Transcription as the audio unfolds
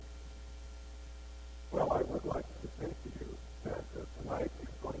Well, I would like to say to you that tonight is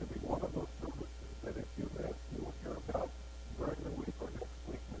going to be one of those services that if you will hear about during the week or next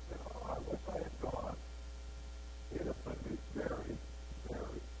week and say, oh, I wish I had gone, it is going to be very,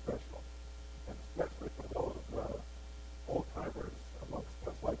 very special. And especially for those old-timers amongst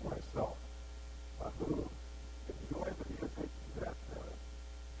us like myself who enjoy the music that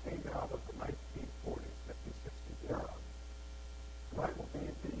came out of the 1940s, 50s, 60s era. Tonight will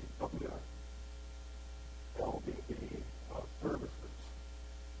be the WLBB services.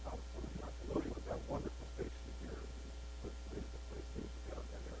 So you're not familiar with that wonderful station here with the place music down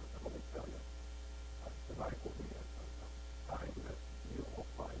there. And let me tell you, tonight will be a time that you will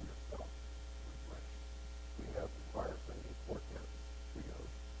find yourself refreshed. We have the choir singing, quartets,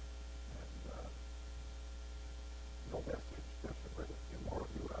 trios, and no message just to bring a few more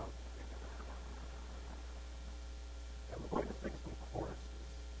of you out. And we're going to sing some choruses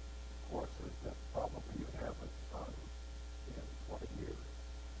that probably you haven't sung in 20 years.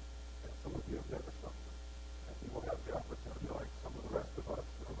 And some of you have never sung them. And you will have the opportunity, like some of the rest of us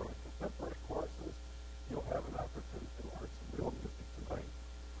who are running contemporary choruses, you'll have an opportunity to learn some real music tonight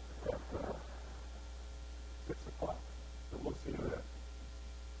at 6 o'clock. So we'll see you then.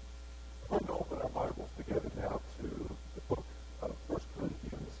 We're going to open our Bibles together now to the book of 1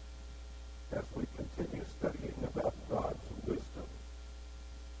 Corinthians as we continue studying about God's wisdom.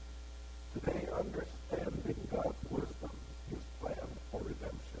 Today, understanding God's wisdom, His plan for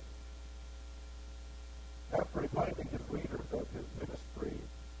redemption. After reminding his readers of his ministry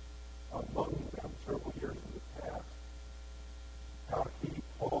among them several years in the past, how he,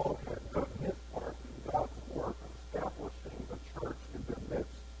 Paul, had done his part in God's work of establishing the church in their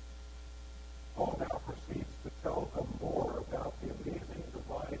midst, Paul now proceeds to tell them more about the amazing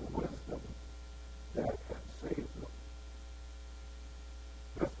divine wisdom that had saved them.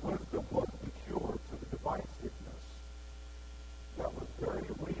 This wisdom was the cure to the divisiveness that was very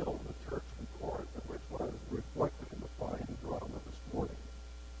real in the church in Corinth, and which was reflected in the fine drama this morning.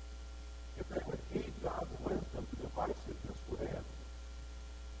 If they would heed God's wisdom, the divisiveness would end.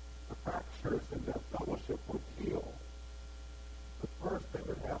 The fractures in their fellowship would heal. But first they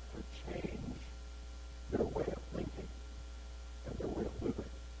would have to change their way of thinking and their way of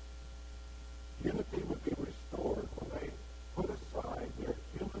living. Unity would be restored when they put aside their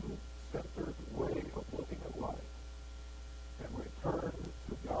human-centered way of living in life and return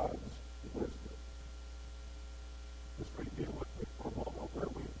to God's wisdom. Just review with me for a moment where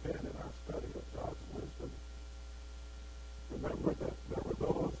we've been in our study of God's wisdom. Remember that there were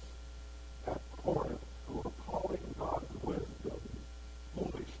those at Corinth who were calling God's wisdom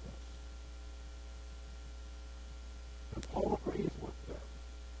foolishness. And Paul agrees with them.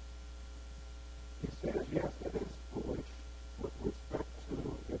 He says, yes, it is foolish with respect to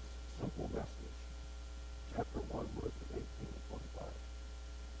its simple message. Chapter 1, verses 18 and 25.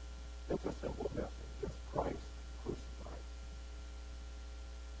 It's a simple message, just Christ crucified.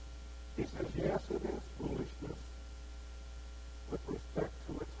 He says, yes, it is foolishness with respect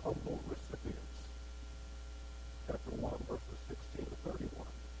to its humble recipients. Chapter 1, verses 16 to 31.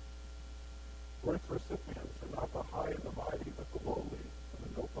 For its recipients are not the high and the mighty, but the lowly and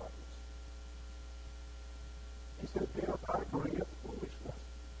the nobodies. He says, yes, I agree it's foolishness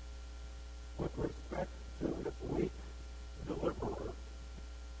with respect to its weak deliverer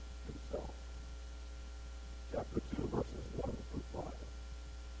himself. Chapter 2, verses 1 through 5.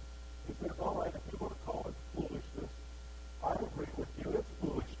 He says, all right, if you want to call it foolishness,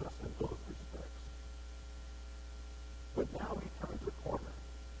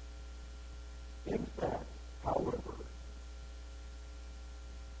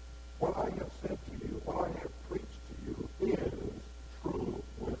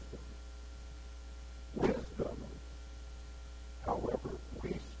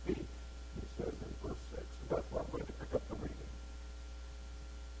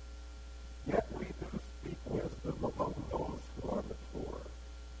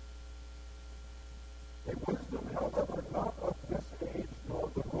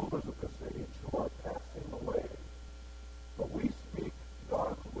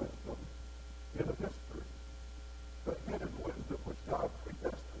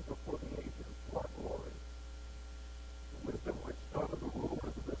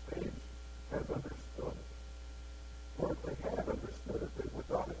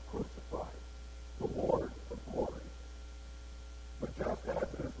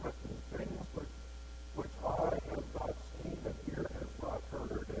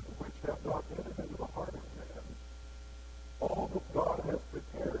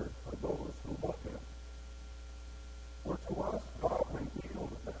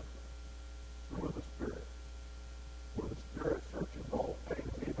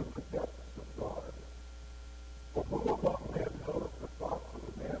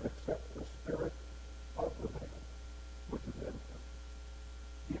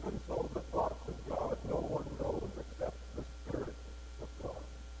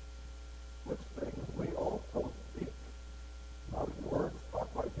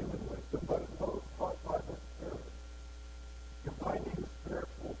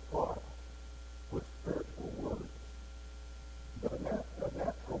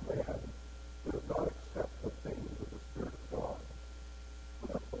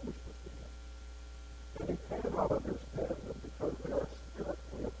 cannot understand them because they are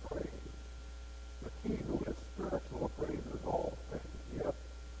spiritually afraid. But he who is spiritual appraises all things, yet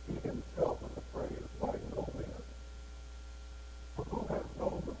he himself is appraised by no man. For who has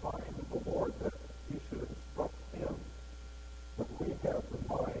known the mind of the Lord that he should instruct him? But we have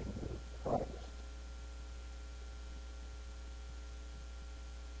the mind of Christ.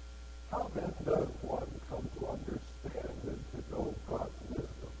 How then does one come to understand and to know God's wisdom?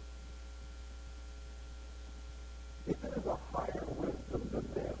 If it is a higher wisdom than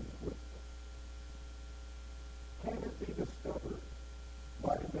man's wisdom, can it be discovered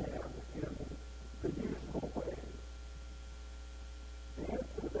by man in the usual ways? The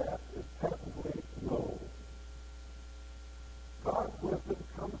answer to that is patently no. God's wisdom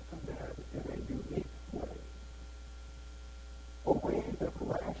comes to man in a unique way, a way that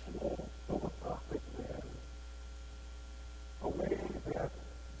rational, philosophic man, a way that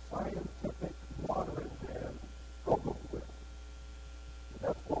scientific, modern man struggles with. And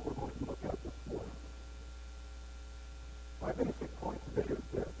that's what we're going to look at this morning. My basic point today is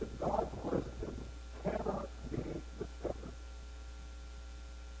this, that God's wisdom cannot be discovered.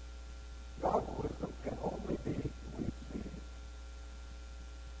 God's wisdom can only be received.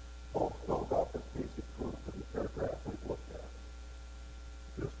 Paul spells out this basic truth in the paragraph we've looked at.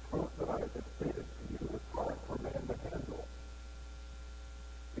 This truth that I have just stated to you is hard for man to handle.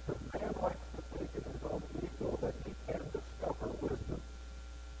 Because man likes to think in his own ego that he can discover wisdom,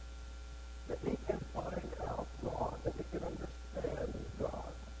 that he can find out God, that he can understand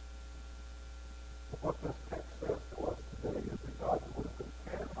God. But what this text says to us today is that God's wisdom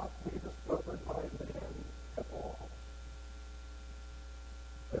cannot be discovered by man at all.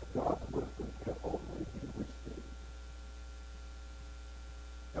 That God's wisdom can only be received.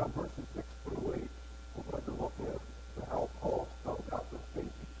 Now, verses 6 through 8, we're going to look at how Paul spells out this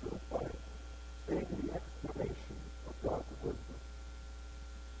basic truth by saying the explanation of God's wisdom.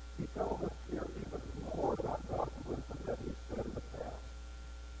 He tells us here even more about God's wisdom than he said in the past.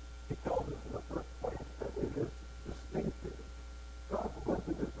 He tells us in the first place that it is distinctive. God's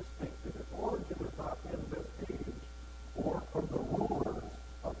wisdom is distinctive. Its origin is not in this age or from the rulers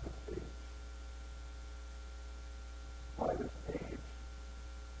of this age. By this age,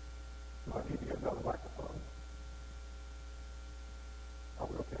 do I need to get another microphone? Are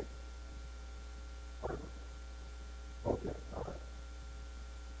we okay? Pardon? Okay, all right.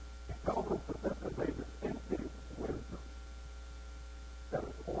 He tells us that this is a distinctive wisdom, that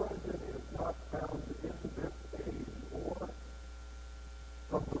its origin is not found in this age or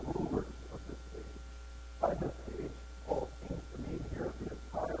from the rulers of this age. By this age, Paul seems to mean here the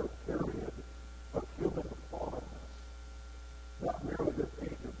entire period of human fallenness, not merely this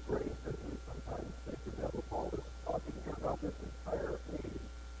age of grace that we sometimes think of that, but Paul is talking here about this entire age,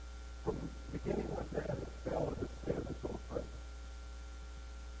 from beginning when man fell into sin until present.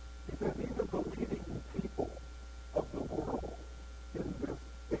 He says even the leading people of the world in this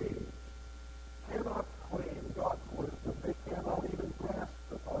age cannot claim God's wisdom. They cannot even grasp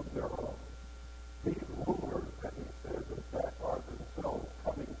it on their own. These rulers that he says, in fact, are themselves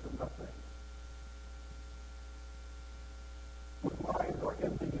coming to nothing, whose minds are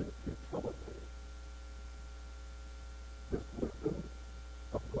ending in futility. This wisdom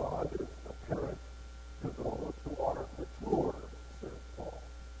of God is apparent to those who are mature, says Paul.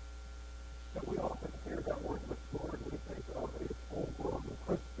 And we often hear that word mature and we think of a full-grown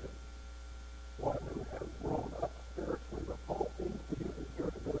Christian, one who has grown up spiritually, but Paul seems to use it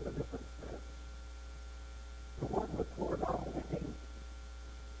here to go in a different sense. The word mature not only means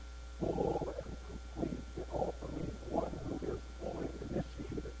full and complete, it also means one who is fully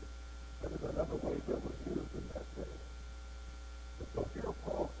initiated. That is another way that was used in that day. And so here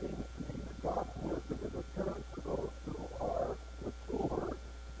Paul seems to mean that God's wisdom is apparent to those who are mature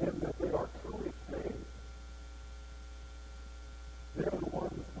in that they are truly saved. They are the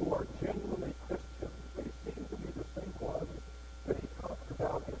ones who are genuinely Christians. They seem to be the same ones that he talked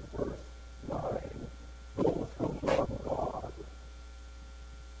about in verse 9, those who love God.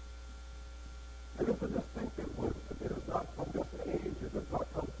 It is a distinctive wisdom. It is not from this age. It does not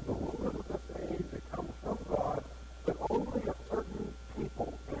come from the rulers of this age. It comes from God. But only a certain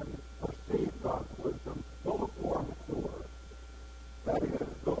people can perceive God's wisdom, those who are mature. That is,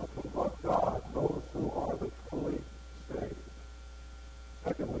 those who love God, those who are the truly saved.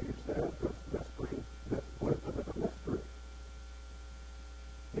 Secondly, he says this mystery, this wisdom is a mystery.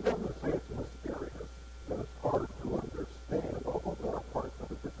 He doesn't say it's mysterious, that it's hard to understand, although there are parts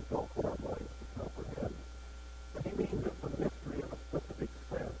of it difficult for our minds to comprehend. But he means it's a mystery in a specific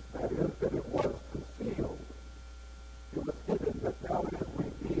sense. That is, that it was concealed. It was hidden, but now it is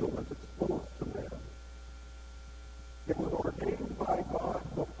revealed, it's exposed to man.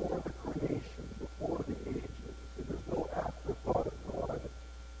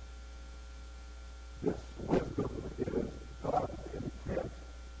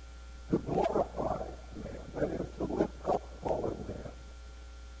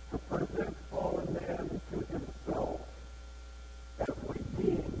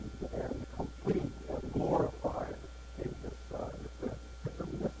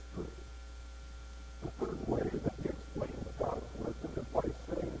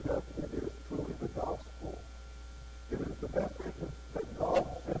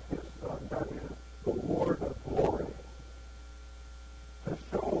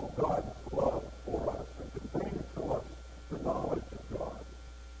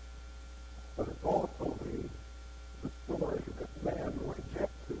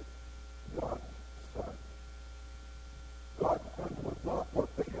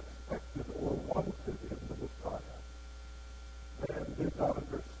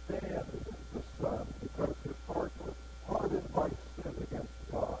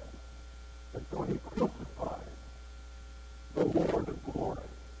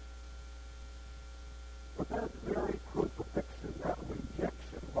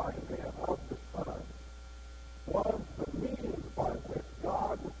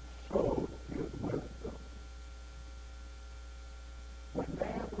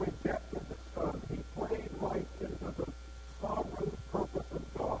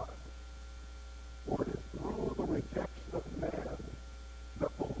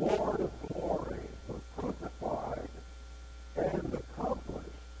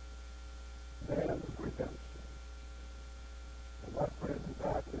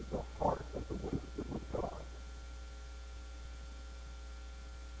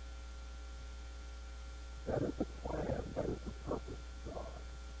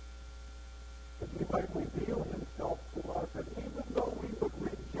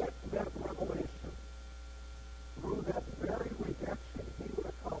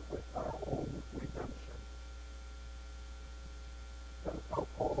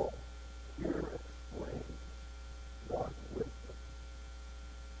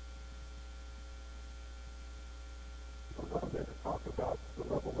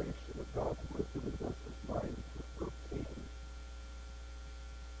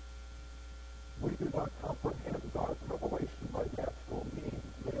 do not comprehend God's revelation by natural means.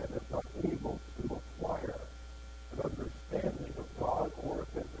 Man is not able to acquire an understanding of God or of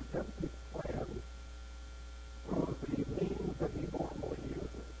his redemptive plan through the means that he normally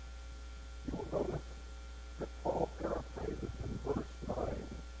uses. You will notice that Paul paraphrases in verse 9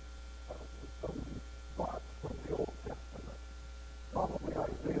 some thoughts from the Old Testament, probably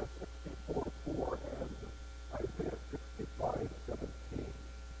Isaiah 64:4 and Isaiah 65:17.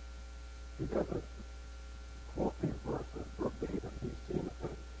 He doesn't quote these verses verbatim. He seems to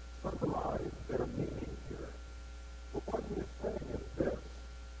summarize their meaning here. But what he is saying is this,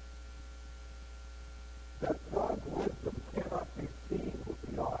 that God's wisdom cannot be seen with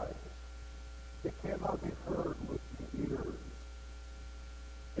the eyes. It cannot be heard with the ears.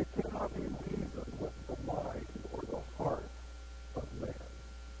 It cannot be reasoned with the mind or the heart of man.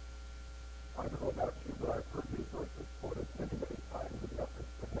 I don't know about you, but I've heard these verses quoted many, many times in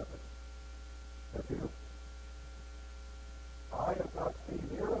reference to heaven. Have you? Eye has not seen,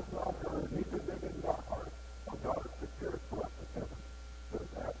 ear has not heard, neither did in our heart what God has prepared for us in heaven. That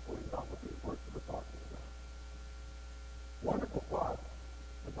is absolutely not what these verses are talking about. Wonderful thought,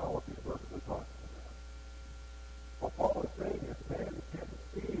 but not what these verses are talking about. What Paul is saying is man can't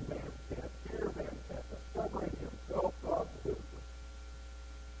see, man can't hear, man can't discover in himself God's wisdom.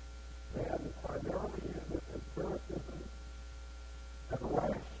 Man primarily uses empiricism and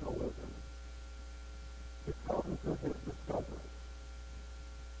rationalism to come to his discovery.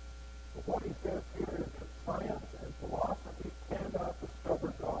 But what he says here is that science and philosophy cannot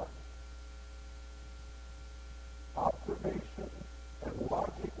discover God. Observation and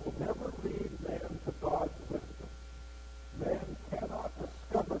logic will never lead man to God's wisdom. Man cannot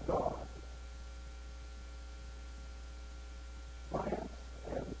discover God. Science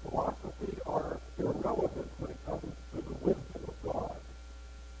and philosophy are irrelevant when it comes to the wisdom of God.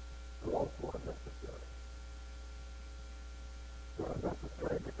 They're also unnecessary. They're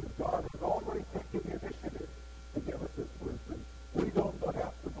unnecessary because God has already taken the initiative to give us his wisdom. We don't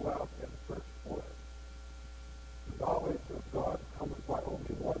have to go out and search for it. The knowledge of God comes by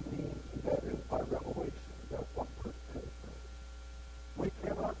only one means, and that is by revelation. That's what verse 10 says. We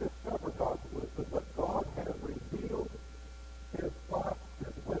cannot discover God's wisdom, but God has revealed his thoughts,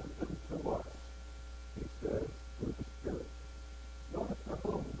 his wisdom to us, he says, through the Spirit. Notice to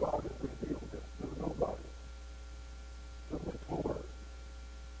whom God has revealed this, to nobody. To the poor,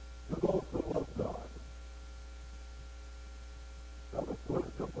 to those who love God. Now this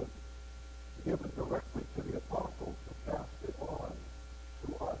wisdom was given directly to the apostles who passed it on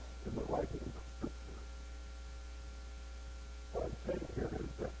to us in the writings of Scripture. What I'm saying here is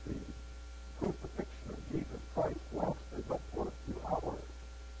that the crucifixion of Jesus Christ lasted but for a few hours.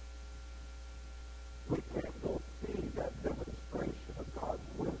 We can't go see that demonstration of God's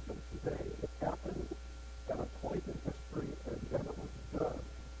wisdom today. It happened at a point in history, and then it was done.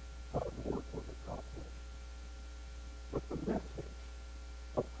 God's work was accomplished. But the message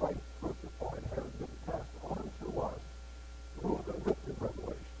of Christ crucified has been passed on to us through the written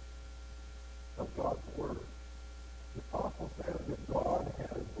revelation of God's Word. The Apostle says that God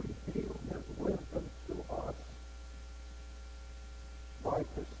has revealed his wisdom to us by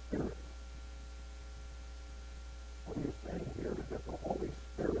his Spirit. What he is saying here is that the Holy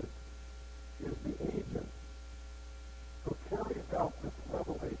Spirit is the agent who carries out this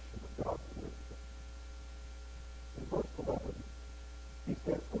revelation of God's wisdom. In verse 11, he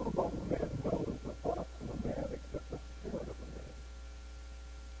says, who among men knows the thoughts of a man except the spirit of a man?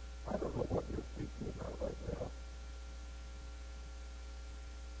 I don't know what you're thinking about right now.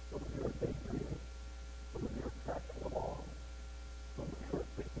 Some of you are daydreaming. Some of you are tracking along. Some of you are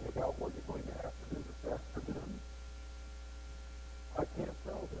thinking about what you're going to have to do this afternoon. I can't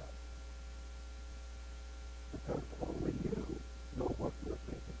tell that. Because only you know what you're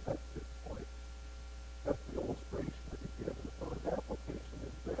thinking at this point. That's the illustration that he gives. And so his application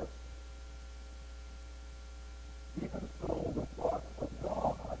is this. Even so, the thoughts of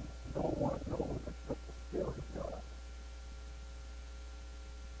God, no one knows except the Spirit of God.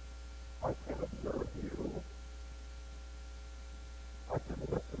 I can observe you. I can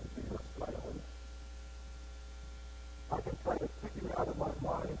listen to your silence. I can try to figure out in my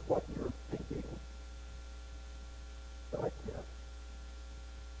mind what you're thinking. But I can't.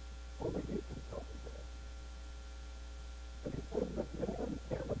 Only you can tell me that. And he says that man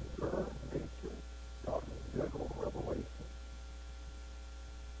can observe nature, God's general revelation.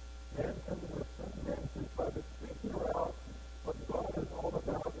 Man can listen, man can try to figure out what God is all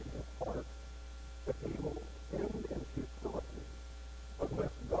about in his heart, that he will end in futility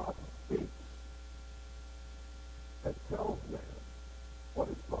unless God speaks and tells man what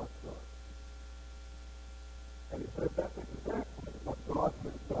his thoughts are.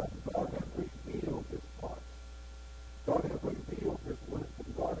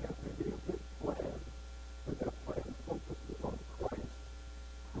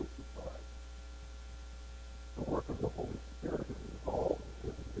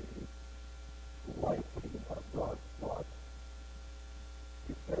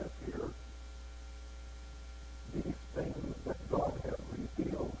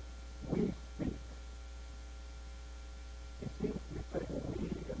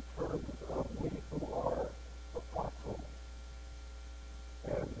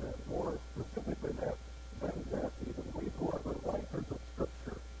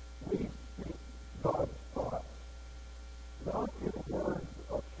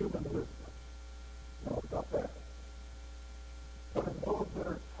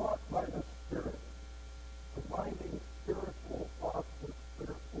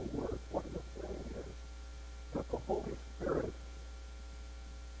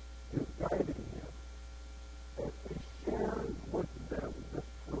 guiding him as he shares with them this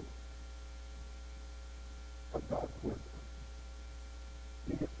truth of God's wisdom.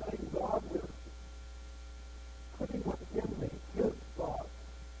 He is saying God is putting within me his thoughts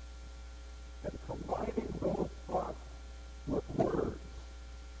and combining those thoughts with words.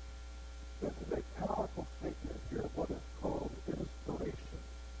 This is a powerful statement here, what is called inspiration.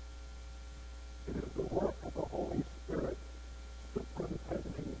 It is the work of the Holy Spirit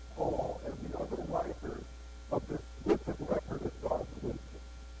superintending Paul and the other writers of this written record of God's wisdom.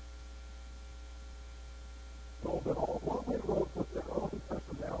 So that although they wrote with their own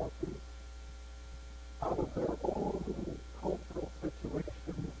personalities, out of their own cultural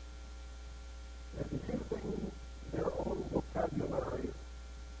situations, and using their own vocabularies,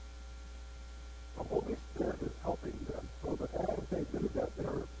 the Holy Spirit is helping them so that as they do that,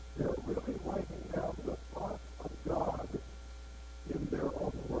 they're really writing down the thoughts of God in their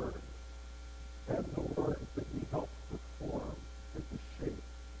own words, and the words that he helps to form and to shape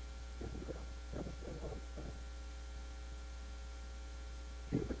in them. You understand what I'm saying?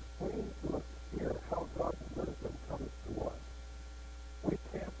 He's explained to us here how God's wisdom comes to us. We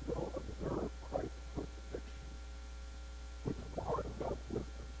can't go observe Christ's crucifixion, which is the heart of God's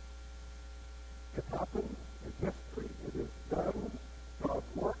wisdom. It happens in history. It is done.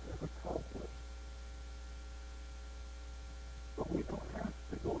 God's work is accomplished. But we don't have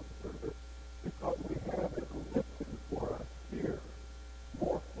to go observe it because we have it written for us here,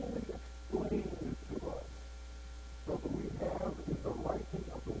 more fully explained to us, so that we have in the writing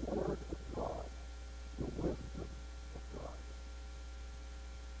of the Word of God the wisdom of God.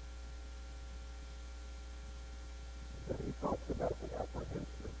 Then he talks about the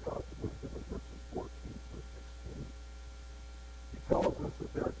apprehension of God's wisdom in verses 14 through 16. He tells us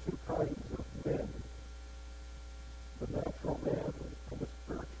that there are two kinds of men, the natural man and the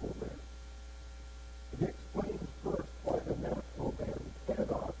spiritual man. And he explains first why the natural man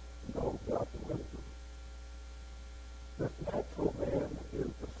cannot know God's wisdom. This natural man is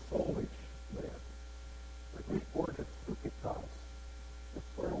the soulish man. The Greek word is psychikas.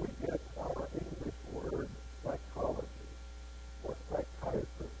 It's where we get our English word psychology or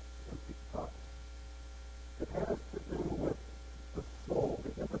psychiatrist, psychikas. It has to do with the soul,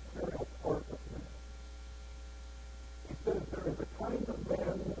 the immaterial part of man. He says there is a kind of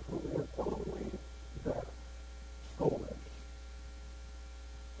man who is only that, soulish.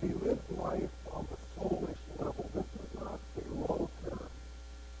 He lives life on the soulish level. This is not a low term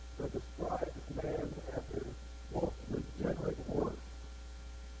that describes man at his most regenerate worth,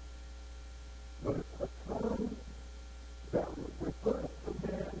 but it's a term that refers to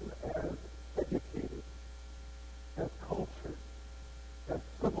man as educated, as cultured, as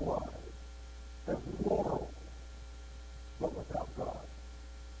civilized, as moral, but without God.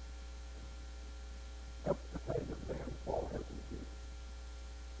 That's the kind of man Paul has in view.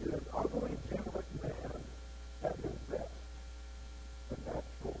 It is utterly generate man at his best, the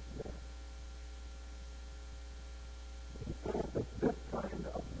natural man. He says that this kind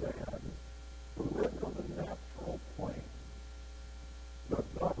of man who lives on the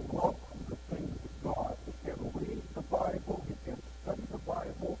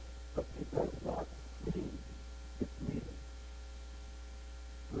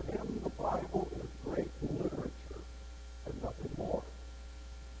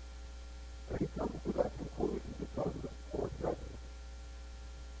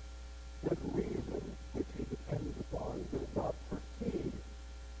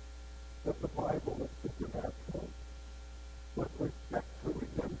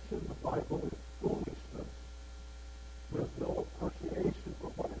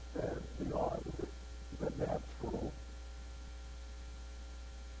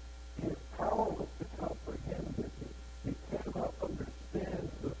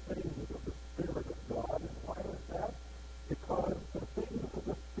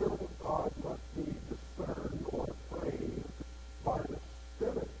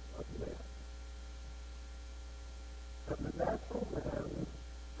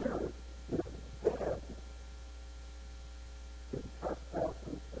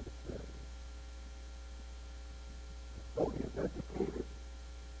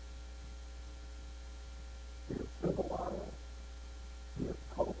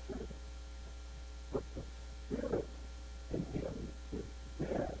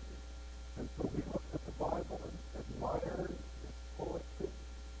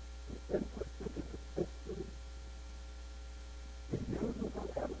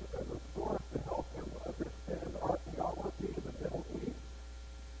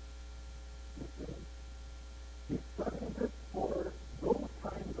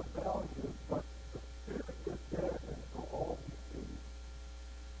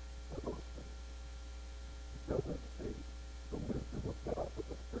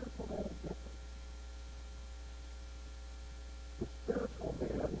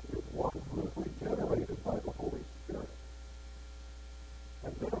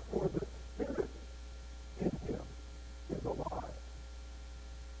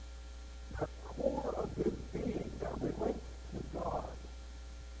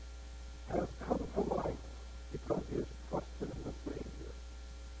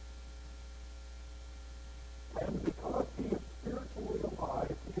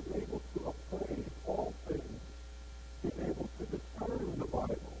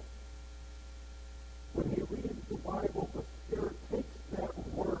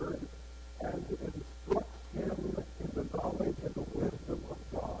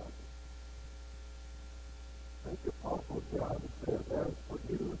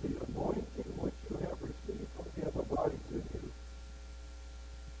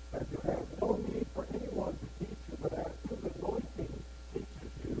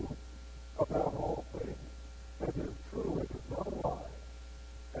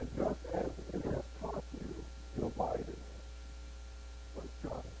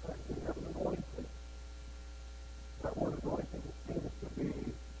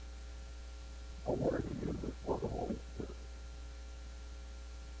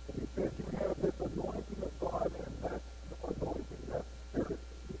And he said, you have this anointing of God, and that anointing, that spirit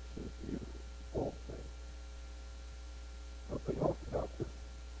teaches you all things. Something else about this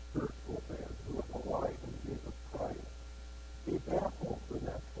spiritual man who is alive in Jesus Christ. He baffles the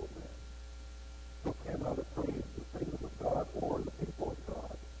natural man who cannot appraise the things of God or the people of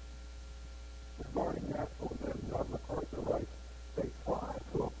God. Regarding natural men, John MacArthur writes, they try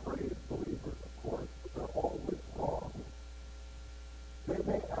to appraise believers, of course, but they're always wrong. They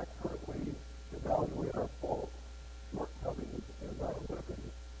may accurately evaluate our faults, shortcomings, and our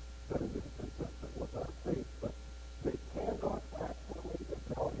living that is inconsistent with our faith, but they cannot accurately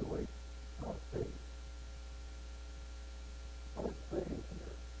evaluate our faith. What I'm saying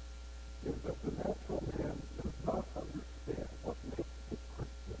here is that the natural man does not understand what makes a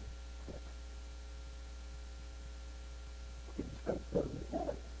Christian tick. He just doesn't get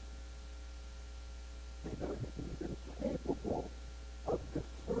it. He's incapable of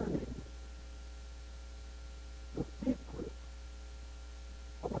discerning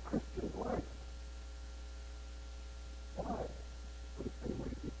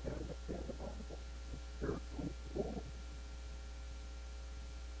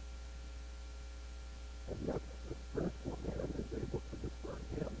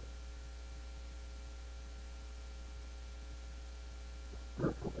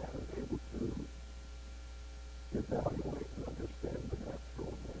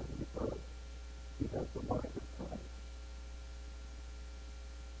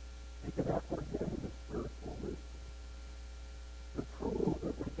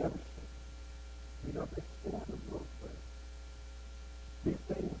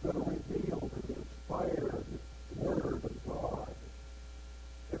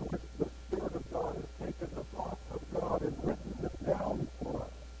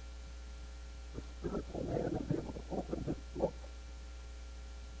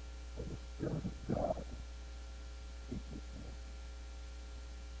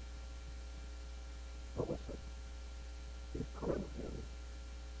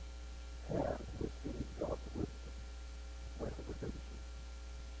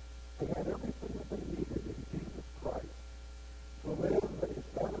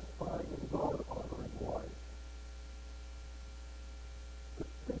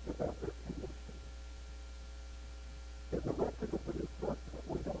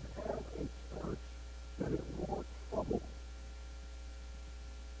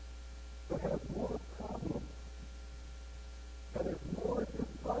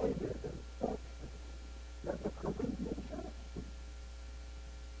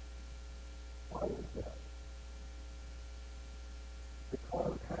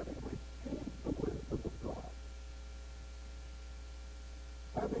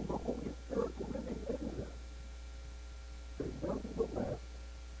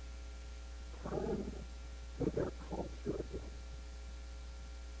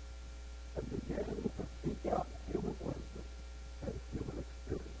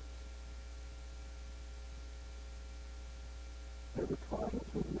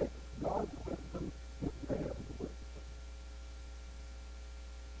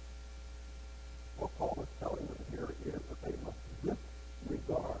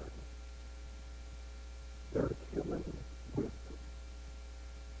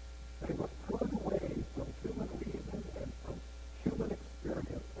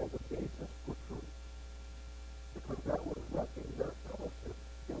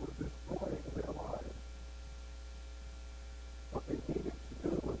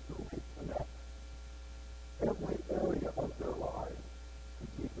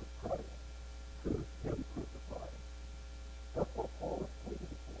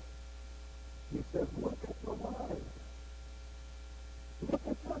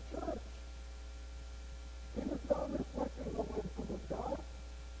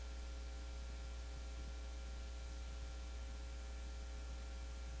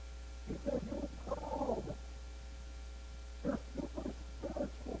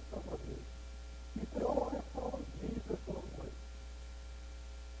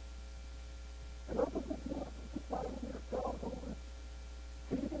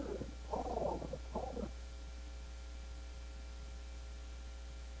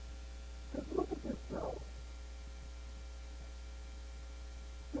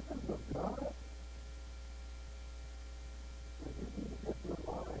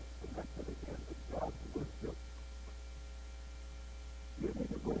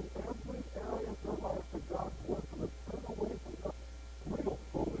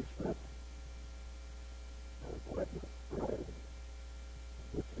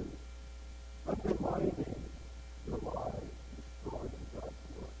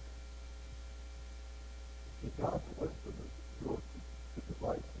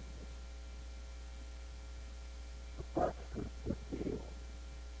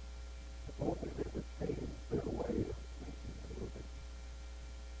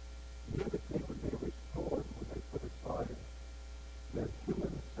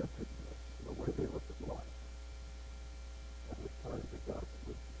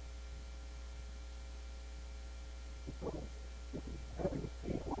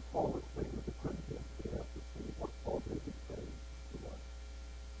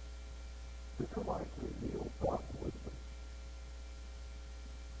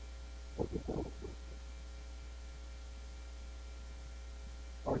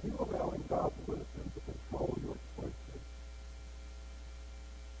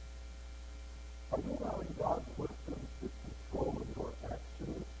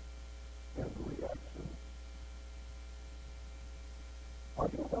Are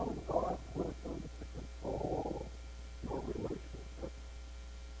you allowing God's wisdom to control your relationship?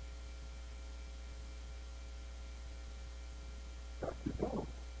 If you don't,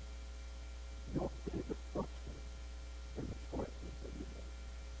 you'll see destruction in the choices that you make.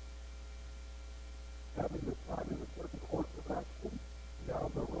 Having decided a certain course of action, down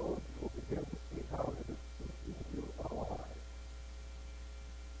the road you will begin to see how it is keeping you alive.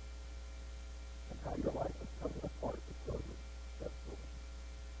 And how your life is coming apart because of that choice.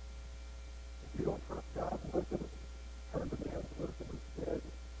 If you don't trust God's wisdom, turn to man's wisdom instead.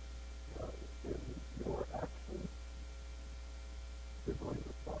 In your actions, you're going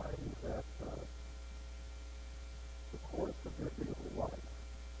to find that the course of your daily life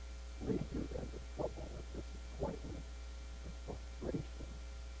leads you into trouble and disappointment and frustration.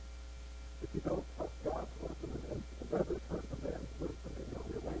 If you don't trust God's wisdom and rather turn to man's wisdom in your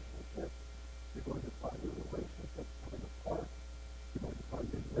relationship, you're going to find your relationships coming apart. You're going to find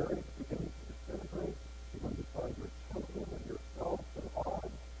your marriage beginning to disintegrate. You're going to find your children and yourself at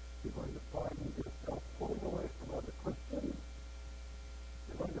odds. You're going to find yourself pulling away from other Christians.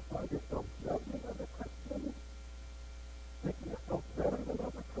 You're going to find yourself judging other Christians, making yourself better than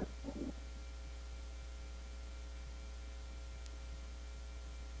other Christians.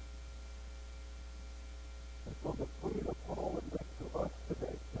 And so the plea that Paul would make to us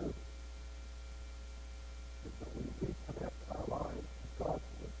today, too, is that we reconnect our lives to God's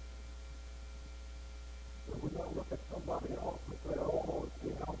wisdom. That we don't look at somebody else and say, oh,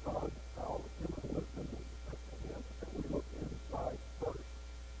 see how human wisdom is affecting him. And we look inside first.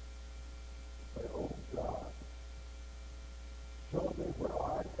 Say, oh God, show me where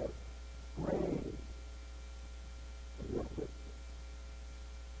I have strayed from your wisdom.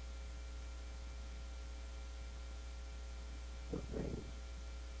 The things,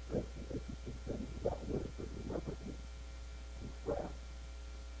 there's some interesting things about wisdom. Remember, he contrasts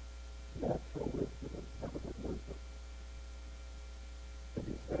natural wisdom and heavenly wisdom. And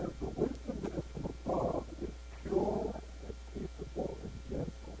he says the wisdom that is from above is pure and peaceable and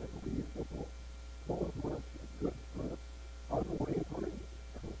gentle and reasonable, full of mercy and good fruits, unwavering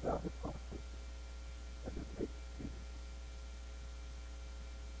and without hypocrisy, and it makes peace.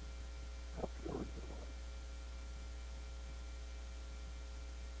 How pure is your life?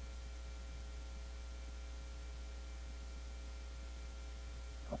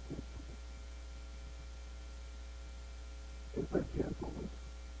 How peaceful? Is there gentleness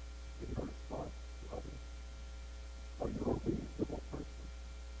in your response to others? Are you a reasonable person?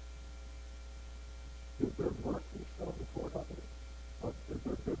 Is there mercy shown toward others? Is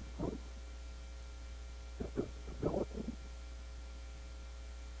there good fruit? Is there stability?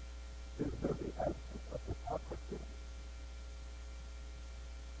 Is there the absence of hypocrisy?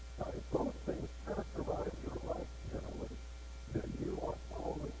 Now, if those things characterize your life generally, then you are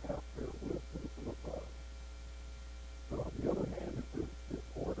following after wisdom from above. But on the other hand, if there's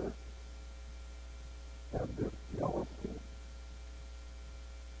disorder, and there's jealousy,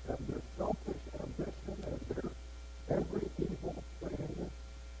 and there's selfish ambition, and there's every evil thing,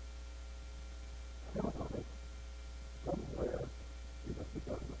 count on it. Somewhere you have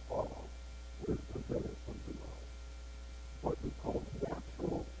begun to follow wisdom that is from below. What we call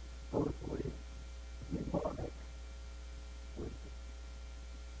natural, earthly, demonic wisdom.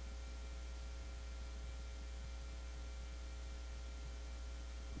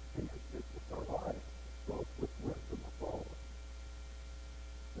 It's our lives, both with wisdom above.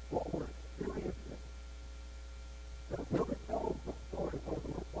 It's what we're experiencing. And we're